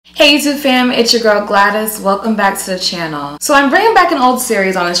Hey YouTube fam, it's your girl Gwladys. Welcome back to the channel. So I'm bringing back an old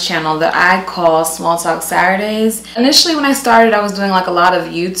series on this channel that I call Small Talk Saturdays. Initially when I started, I was doing like a lot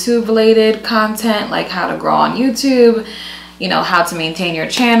of YouTube related content, like how to grow on YouTube, you know, how to maintain your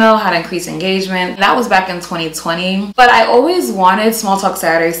channel, how to increase engagement. That was back in 2020. But I always wanted Small Talk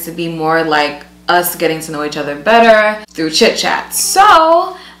Saturdays to be more like us getting to know each other better through chit chat.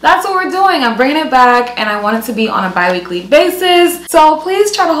 So that's what we're doing. I'm bringing it back and I want it to be on a bi-weekly basis. So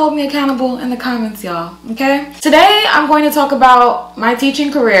please try to hold me accountable in the comments, y'all, okay? Today, I'm going to talk about my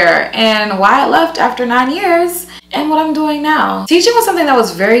teaching career and why I left after 9 years and what I'm doing now. Teaching was something that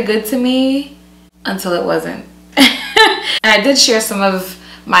was very good to me until it wasn't. And I did share some of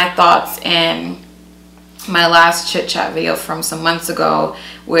my thoughts in my last chit chat video from some months ago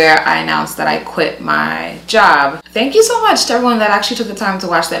where I announced that I quit my job. Thank you so much to everyone that actually took the time to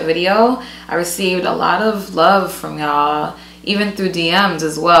watch that video. I received a lot of love from y'all, even through DMs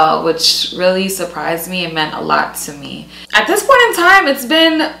as well, which really surprised me and meant a lot to me. At this point in time, it's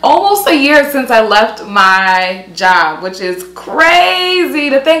been almost a year since I left my job, which is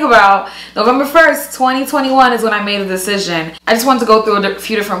crazy to think about. November 1st, 2021 is when I made the decision. I just wanted to go through a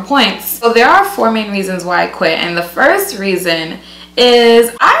few different points. So there are 4 main reasons why I quit. And the first reason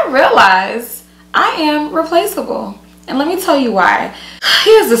is I realized I am replaceable. And let me tell you why.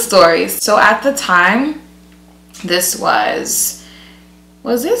 Here's the story. So at the time, this was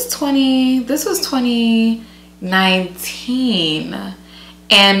 2019.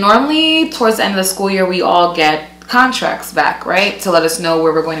 And normally towards the end of the school year, we all get contracts back, right? To let us know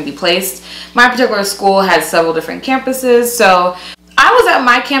where we're going to be placed. My particular school had several different campuses. So I was at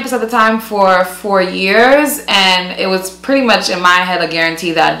my campus at the time for 4 years, and it was pretty much in my head a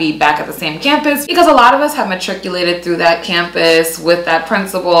guarantee that I'd be back at the same campus because a lot of us had matriculated through that campus with that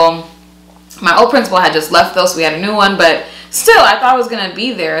principal. My old principal had just left though, so we had a new one, but still I thought I was gonna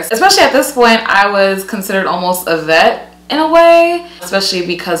be there. Especially at this point, I was considered almost a vet in a way, especially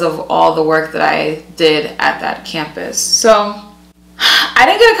because of all the work that I did at that campus. So I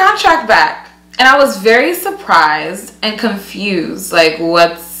didn't get a contract back. And I was very surprised and confused, like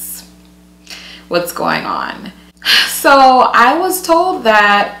what's going on. So I was told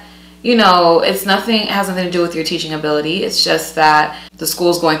that, you know, it has nothing to do with your teaching ability. It's just that the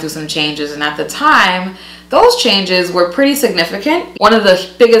school's going through some changes. And at the time, those changes were pretty significant. One of the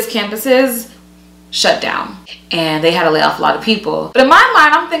biggest campuses shut down and they had to lay off a lot of people. But in my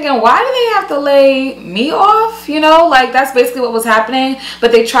mind, I'm thinking, why do they have to lay me off? You know, like that's basically what was happening.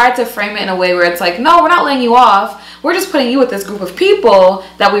 But they tried to frame it in a way where it's like, no, we're not laying you off. We're just putting you with this group of people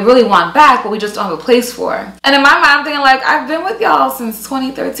that we really want back, but we just don't have a place for. And in my mind, I'm thinking like, I've been with y'all since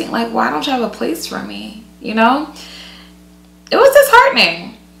 2013. Like, why don't you have a place for me? You know, it was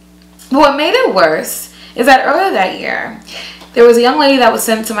disheartening. But what made it worse is that earlier that year, there was a young lady that was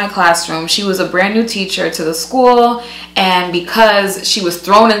sent to my classroom. She was a brand new teacher to the school, and because she was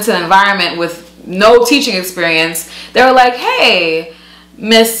thrown into an environment with no teaching experience, they were like, hey,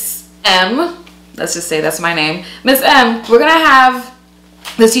 Miss M, let's just say that's my name, Miss M, we're gonna have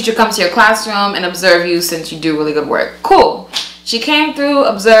this teacher come to your classroom and observe you since you do really good work. Cool. She came through,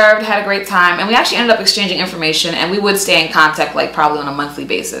 observed, had a great time, and we actually ended up exchanging information, and we would stay in contact like probably on a monthly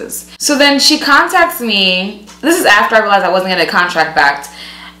basis. So then she contacts me. This is after I realized I wasn't getting a contract back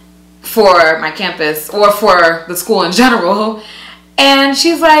for my campus or for the school in general. And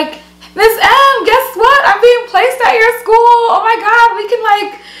she's like, Miss M, guess what? I'm being placed at your school. Oh my God, we can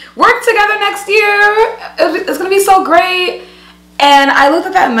like work together next year. It's gonna be so great. And I looked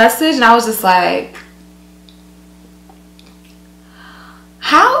at that message and I was just like,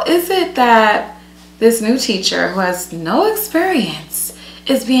 how is it that this new teacher who has no experience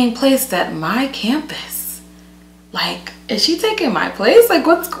is being placed at my campus? Like, is she taking my place? Like,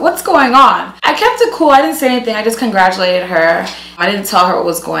 what's going on? I kept it cool. I didn't say anything. I just congratulated her. I didn't tell her what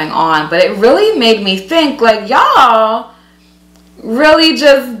was going on, but it really made me think, like, y'all really y'all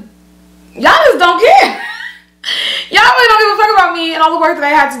just don't care. Y'all really don't give a fuck about me and all the work that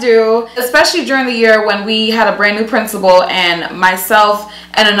I had to do, especially during the year when we had a brand new principal and myself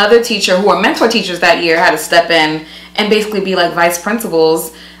and another teacher who were mentor teachers that year had to step in and basically be like vice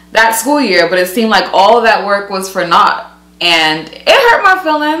principals that school year. But it seemed like all of that work was for naught and it hurt my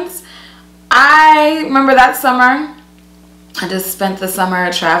feelings. I remember that summer, I just spent the summer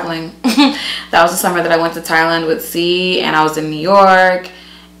traveling. That was the summer that I went to Thailand with C, and I was in New York.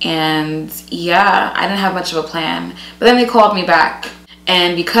 And yeah, I didn't have much of a plan. But then they called me back.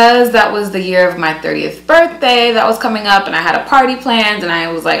 And because that was the year of my 30th birthday that was coming up and I had a party planned and I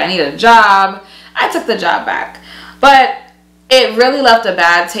was like, I need a job, I took the job back. But it really left a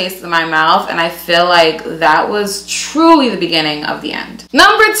bad taste in my mouth, and I feel like that was truly the beginning of the end.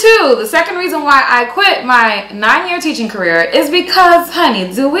 Number 2, the second reason why I quit my 9-year teaching career is because, honey,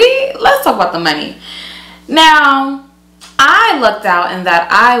 let's talk about the money. Now, I lucked out in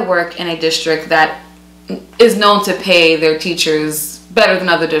that I work in a district that is known to pay their teachers better than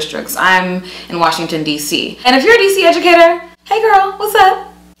other districts. I'm in Washington, D.C. And if you're a D.C. educator, hey girl, what's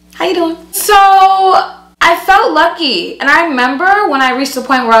up? How you doing? So I felt lucky, and I remember when I reached the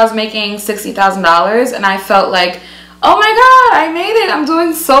point where I was making $60,000 and I felt like, oh my god, I made it. I'm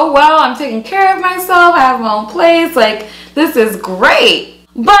doing so well. I'm taking care of myself. I have my own place. Like, this is great.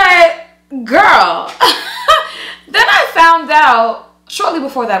 But girl, then I found out shortly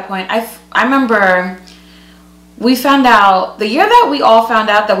before that point, I remember we found out the year that we all found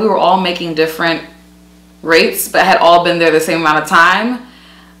out that we were all making different rates but had all been there the same amount of time.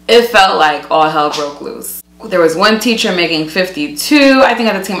 It felt like all hell broke loose. There was one teacher making 52. I think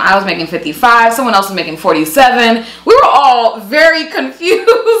at the time I was making 55. Someone else was making 47. We were all very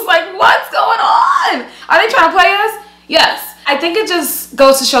confused. Like, what's going on? Are they trying to play us? Yes. I think it just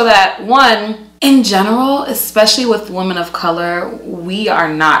goes to show that, one, in general, especially with women of color, we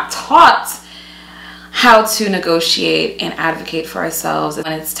are not taught how to negotiate and advocate for ourselves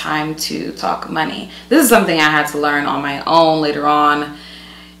when it's time to talk money. This is something I had to learn on my own later on,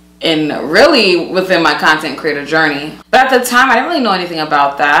 and really within my content creator journey. But at the time, I didn't really know anything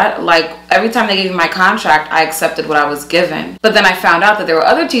about that. Like, every time they gave me my contract, I accepted what I was given. But then I found out that there were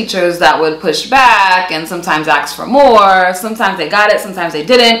other teachers that would push back and sometimes ask for more. Sometimes they got it, sometimes they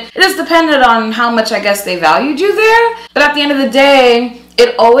didn't. It just depended on how much, I guess, they valued you there. But at the end of the day,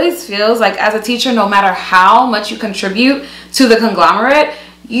 it always feels like as a teacher, no matter how much you contribute to the conglomerate,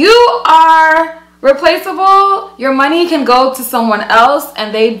 you are replaceable. Your money can go to someone else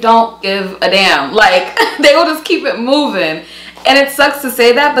and they don't give a damn. Like, they will just keep it moving. And it sucks to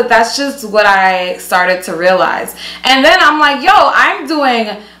say that, but that's just what I started to realize. And then I'm like, yo, I'm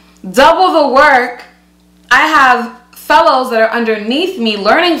doing double the work. I have fellows that are underneath me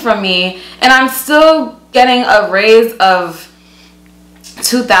learning from me, and I'm still getting a raise of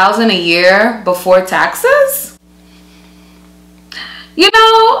 $2,000 a year before taxes. You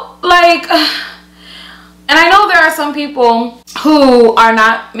know, like, and I know there are some people who are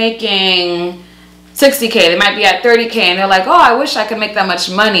not making 60K. They might be at 30K and they're like, oh, I wish I could make that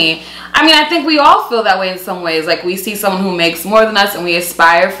much money. I mean, I think we all feel that way in some ways. Like, we see someone who makes more than us and we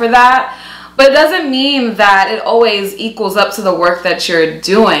aspire for that. But it doesn't mean that it always equals up to the work that you're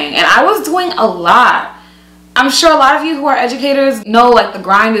doing. And I was doing a lot. I'm sure a lot of you who are educators know, like, the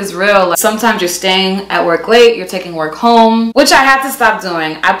grind is real. Like, sometimes you're staying at work late, you're taking work home, which I had to stop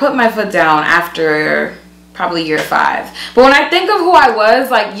doing. I put my foot down after probably year 5. But when I think of who I was,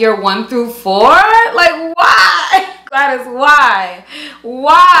 like, year 1 through 4, like, why? Gwladys, why?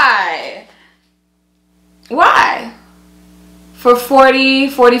 Why? Why? For $40,000,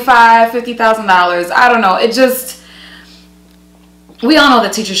 $45,000, $50,000, I don't know. It just, we all know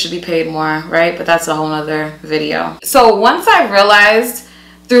that teachers should be paid more, right? But that's a whole nother video. So once I realized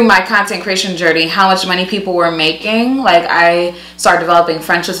through my content creation journey how much money people were making, like, I started developing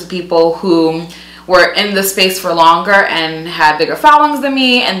friendships with people who were in the space for longer and had bigger followings than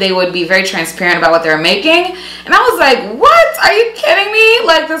me, and they would be very transparent about what they were making. And I was like, what? Are you kidding me?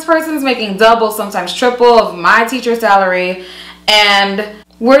 Like, this person's making double, sometimes triple of my teacher salary, and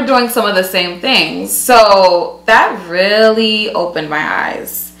we're doing some of the same things. So that really opened my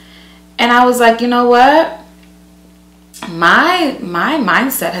eyes. And I was like, you know what? My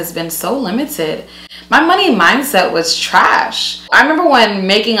mindset has been so limited. My money mindset was trash. I remember when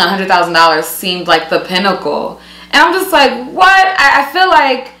making $100,000 seemed like the pinnacle. And I'm just like, what? I feel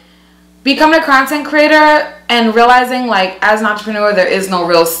like becoming a content creator and realizing, like, as an entrepreneur, there is no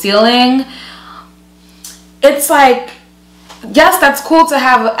real ceiling. It's like, yes, that's cool to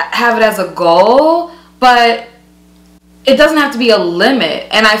have it as a goal, but it doesn't have to be a limit.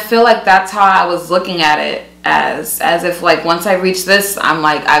 And I feel like that's how I was looking at it, as if, like, once I reach this, I'm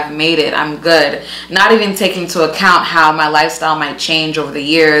like, I've made it, I'm good. Not even taking into account how my lifestyle might change over the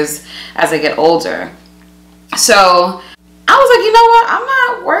years as I get older. So I was like, you know what? I'm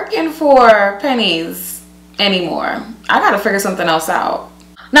not working for pennies anymore. I gotta figure something else out.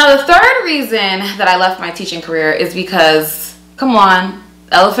 Now, the third reason that I left my teaching career is because, come on,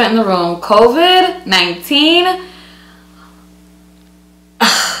 elephant in the room, COVID-19.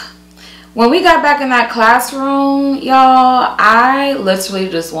 When we got back in that classroom, y'all, I literally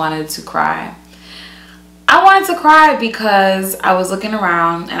just wanted to cry. I wanted to cry because I was looking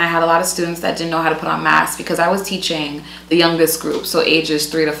around and I had a lot of students that didn't know how to put on masks because I was teaching the youngest group, so ages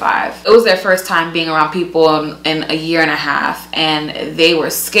 3 to 5. It was their first time being around people in a year and a half, and they were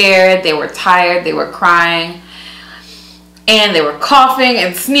scared, they were tired, they were crying, and they were coughing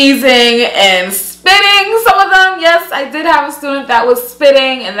and sneezing and spitting, some of them. Yes, I did have a student that was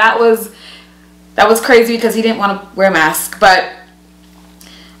spitting, and that was crazy because he didn't want to wear a mask. But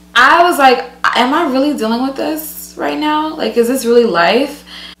I was like, am I really dealing with this right now? Like, is this really life?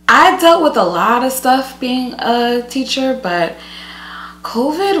 I dealt with a lot of stuff being a teacher, but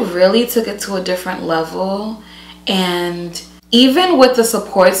COVID really took it to a different level. And even with the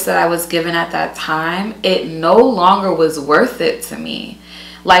supports that I was given at that time, it no longer was worth it to me.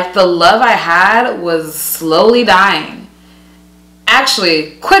 Like, the love I had was slowly dying.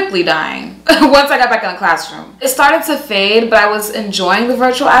 Actually, quickly dying once I got back in the classroom. It started to fade, but I was enjoying the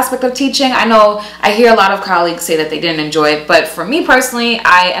virtual aspect of teaching. I know I hear a lot of colleagues say that they didn't enjoy it, but for me personally,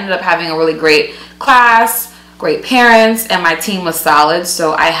 I ended up having a really great class, great parents, and my team was solid,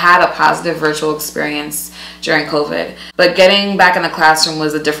 so I had a positive virtual experience during COVID. But getting back in the classroom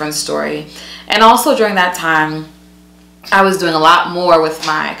was a different story. And also during that time, I was doing a lot more with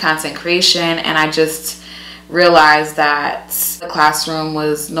my content creation, and I just realized that the classroom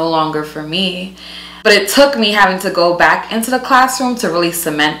was no longer for me. But it took me having to go back into the classroom to really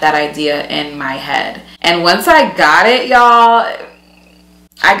cement that idea in my head. And once I got it, y'all,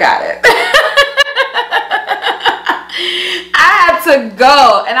 I got it. I had to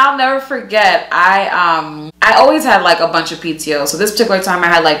go, and I'll never forget, I always had like a bunch of PTO. So this particular time I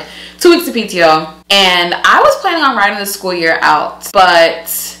had like 2 weeks of PTO, and I was planning on riding the school year out.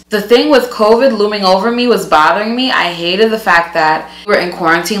 But the thing with COVID looming over me was bothering me. I hated the fact that we were in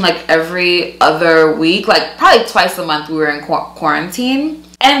quarantine like every other week, like probably twice a month we were in quarantine.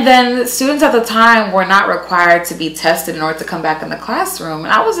 And then the students at the time were not required to be tested in order to come back in the classroom.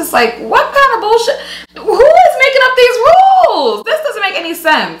 And I was just like, what kind of bullshit? Who is making up these rules? This doesn't make any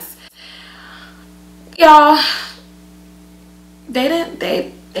sense. Y'all,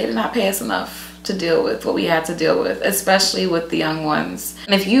 they did not pay us enough to deal with what we had to deal with, especially with the young ones.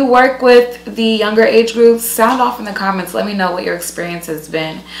 And if you work with the younger age groups, sound off in the comments. Let me know what your experience has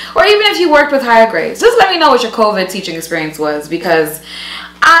been. Or even if you worked with higher grades, just let me know what your COVID teaching experience was, because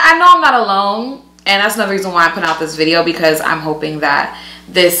I know I'm not alone. And that's another reason why I put out this video, because I'm hoping that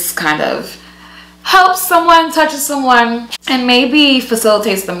this kind of helps someone, touches someone, and maybe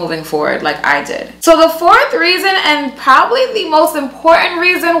facilitates them moving forward like I did. So the 4th reason, and probably the most important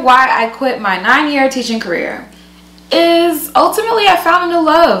reason why I quit my 9-year teaching career, is ultimately I found a new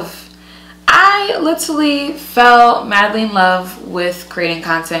love. I literally fell madly in love with creating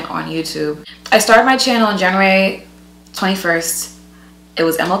content on YouTube. I started my channel on January 21st. It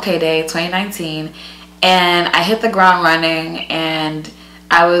was MLK Day 2019, and I hit the ground running, and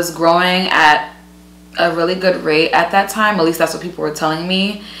I was growing at a really good rate at that time. At least that's what people were telling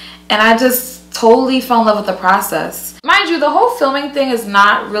me. And I just totally fell in love with the process. Mind you, the whole filming thing is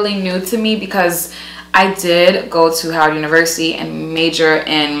not really new to me, because I did go to Howard University and major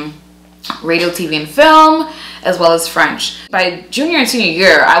in radio, TV, and film, as well as French. By junior and senior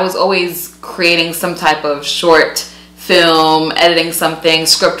year, I was always creating some type of short film, editing something,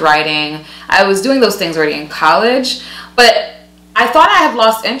 script writing. I was doing those things already in college, but I thought I had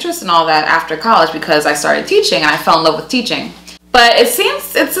lost interest in all that after college because I started teaching and I fell in love with teaching. But it's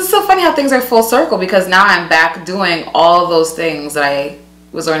just so funny how things are full circle, because now I'm back doing all those things that I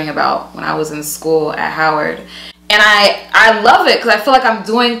was learning about when I was in school at Howard. And I love it, because I feel like I'm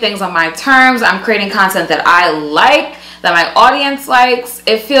doing things on my terms. I'm creating content that I like, that my audience likes.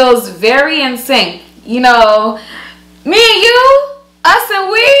 It feels very in sync. You know, me and you, us and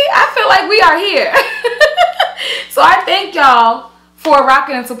we, I feel like we are here. So I thank y'all for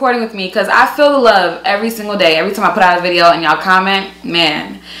rocking and supporting with me, because I feel the love every single day. Every time I put out a video and y'all comment,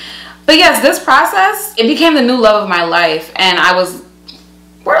 man. But yes, this process, it became the new love of my life, and I was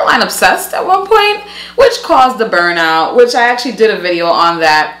borderline obsessed at one point, which caused the burnout, which I actually did a video on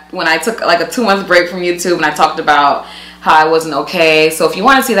that when I took like a 2-month break from YouTube, and I talked about how I wasn't okay. So if you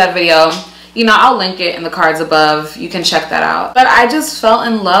want to see that video, you know, I'll link it in the cards above. You can check that out. But I just fell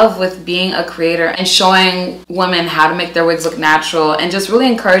in love with being a creator and showing women how to make their wigs look natural, and just really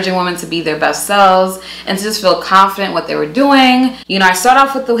encouraging women to be their best selves and to just feel confident in what they were doing. You know, I started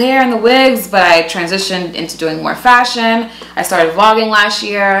off with the hair and the wigs, but I transitioned into doing more fashion. I started vlogging last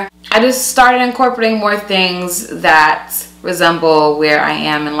year. I just started incorporating more things that resemble where I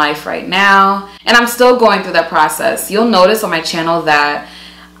am in life right now. And I'm still going through that process. You'll notice on my channel that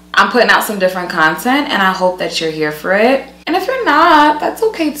I'm putting out some different content, and I hope that you're here for it. And if you're not, that's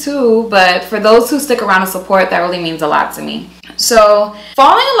okay too. But for those who stick around and support, that really means a lot to me. So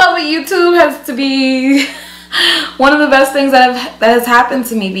falling in love with YouTube has to be one of the best things that has happened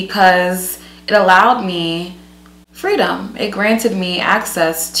to me, because it allowed me freedom. It granted me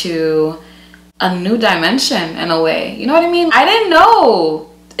access to a new dimension in a way. You know what I mean? I didn't know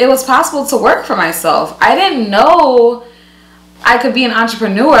it was possible to work for myself. I didn't know I could be an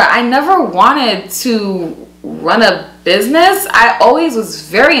entrepreneur. I never wanted to run a business. I always was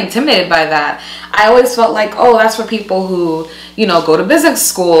very intimidated by that. I always felt like, oh, that's for people who, you know, go to business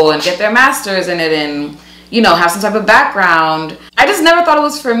school and get their masters in it and, you know, have some type of background. I just never thought it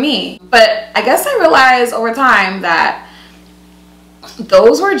was for me. But I guess I realized over time that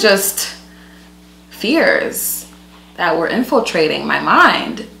those were just fears that were infiltrating my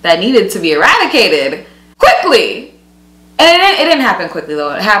mind that needed to be eradicated quickly. And it didn't happen quickly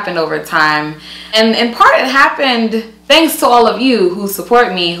though. It happened over time. And in part it happened thanks to all of you who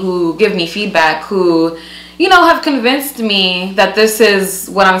support me, who give me feedback, who, you know, have convinced me that this is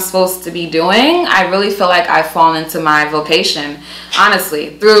what I'm supposed to be doing. I really feel like I've fallen into my vocation,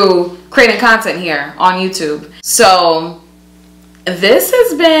 honestly, through creating content here on YouTube. So this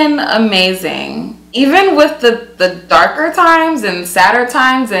has been amazing. Even with the darker times and sadder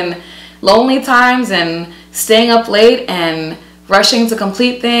times and lonely times and staying up late and rushing to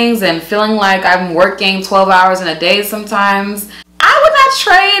complete things and feeling like I'm working 12 hours in a day sometimes, I would not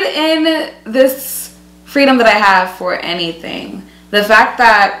trade in this freedom that I have for anything. The fact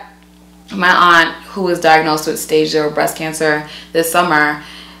that my aunt, who was diagnosed with stage 0 breast cancer this summer,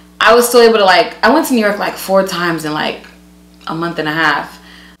 I was still able to, like, I went to New York like 4 times in like a month and a half.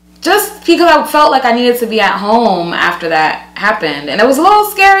 Just because I felt like I needed to be at home after that happened. And it was a little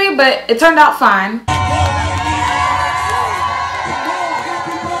scary, but it turned out fine.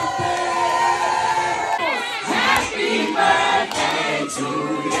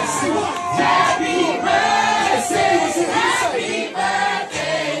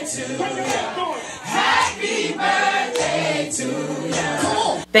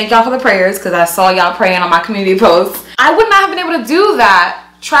 Thank y'all for the prayers, because I saw y'all praying on my community posts. I would not have been able to do that,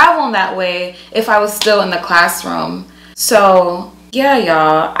 traveling that way, if I was still in the classroom. So yeah,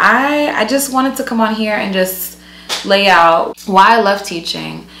 y'all, I just wanted to come on here and just lay out why I love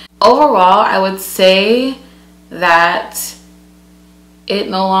teaching. Overall, I would say that it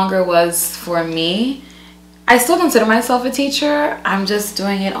no longer was for me. I still consider myself a teacher. I'm just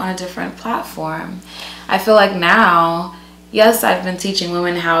doing it on a different platform. I feel like now, yes, I've been teaching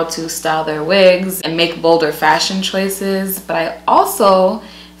women how to style their wigs and make bolder fashion choices, but I also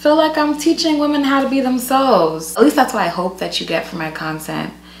feel like I'm teaching women how to be themselves. At least that's what I hope that you get from my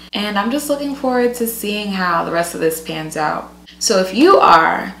content. And I'm just looking forward to seeing how the rest of this pans out. So if you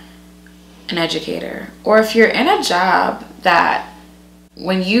are an educator, or if you're in a job that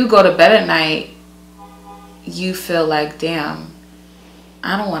when you go to bed at night, you feel like, damn,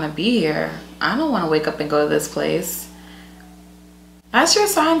 I don't want to be here. I don't want to wake up and go to this place. That's your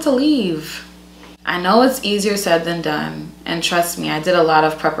sign to leave. I know it's easier said than done. And trust me, I did a lot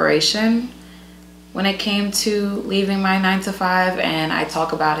of preparation when it came to leaving my 9-to-5, and I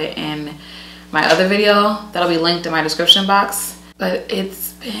talk about it in my other video that'll be linked in my description box. But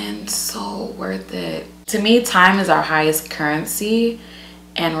it's been so worth it. To me, time is our highest currency.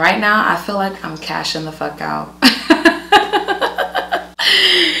 And right now, I feel like I'm cashing the fuck out.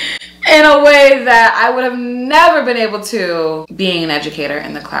 In a way that I would have never been able to being an educator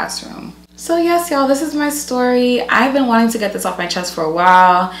in the classroom. So yes, y'all, this is my story. I've been wanting to get this off my chest for a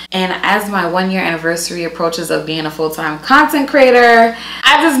while. And as my 1-year anniversary approaches of being a full-time content creator,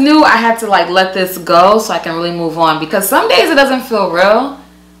 I just knew I had to like let this go so I can really move on. Because some days it doesn't feel real.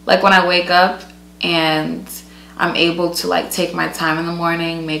 Like when I wake up and I'm able to like take my time in the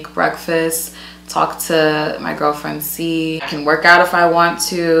morning, make breakfast, talk to my girlfriend C. I can work out if I want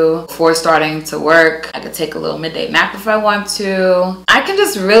to before starting to work. I could take a little midday nap if I want to. I can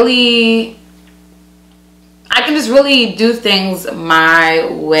just really do things my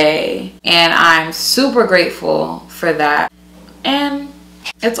way. And I'm super grateful for that. And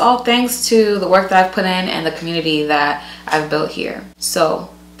it's all thanks to the work that I've put in and the community that I've built here. So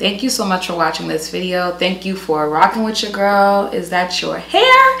thank you so much for watching this video. Thank you for rocking with your girl. Is that your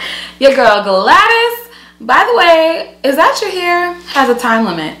hair? Your girl Gwladys. By the way, Is That Your Hair has a time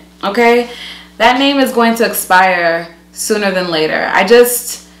limit, okay? That name is going to expire sooner than later. I've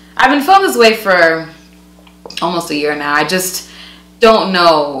been feeling this way for almost a year now. I just don't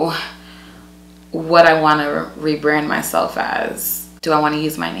know what I want to rebrand myself as. Do I want to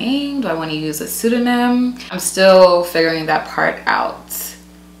use my name? Do I want to use a pseudonym? I'm still figuring that part out.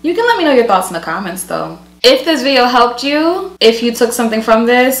 You can let me know your thoughts in the comments though. If this video helped you, if you took something from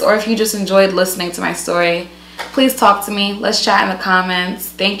this, or if you just enjoyed listening to my story, please talk to me. Let's chat in the comments.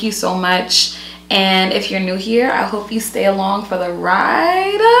 Thank you so much. And if you're new here, I hope you stay along for the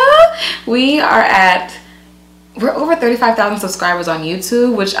ride. We're over 35,000 subscribers on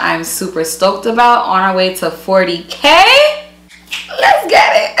YouTube, which I'm super stoked about, on our way to 40K. Let's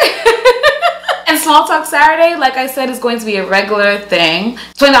get it. And Small Talk Saturday, like I said, is going to be a regular thing.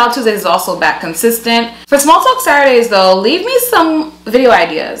 $20 Tuesdays is also back consistent. For Small Talk Saturdays though, leave me some video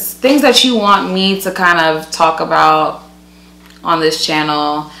ideas, things that you want me to kind of talk about on this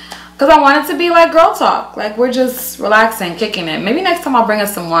channel. Because I want it to be like girl talk, like we're just relaxing, kicking it. Maybe next time I'll bring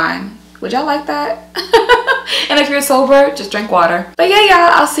us some wine. Would y'all like that? And if you're sober, just drink water. But yeah,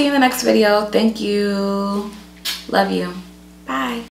 y'all, I'll see you in the next video. Thank you. Love you. Bye.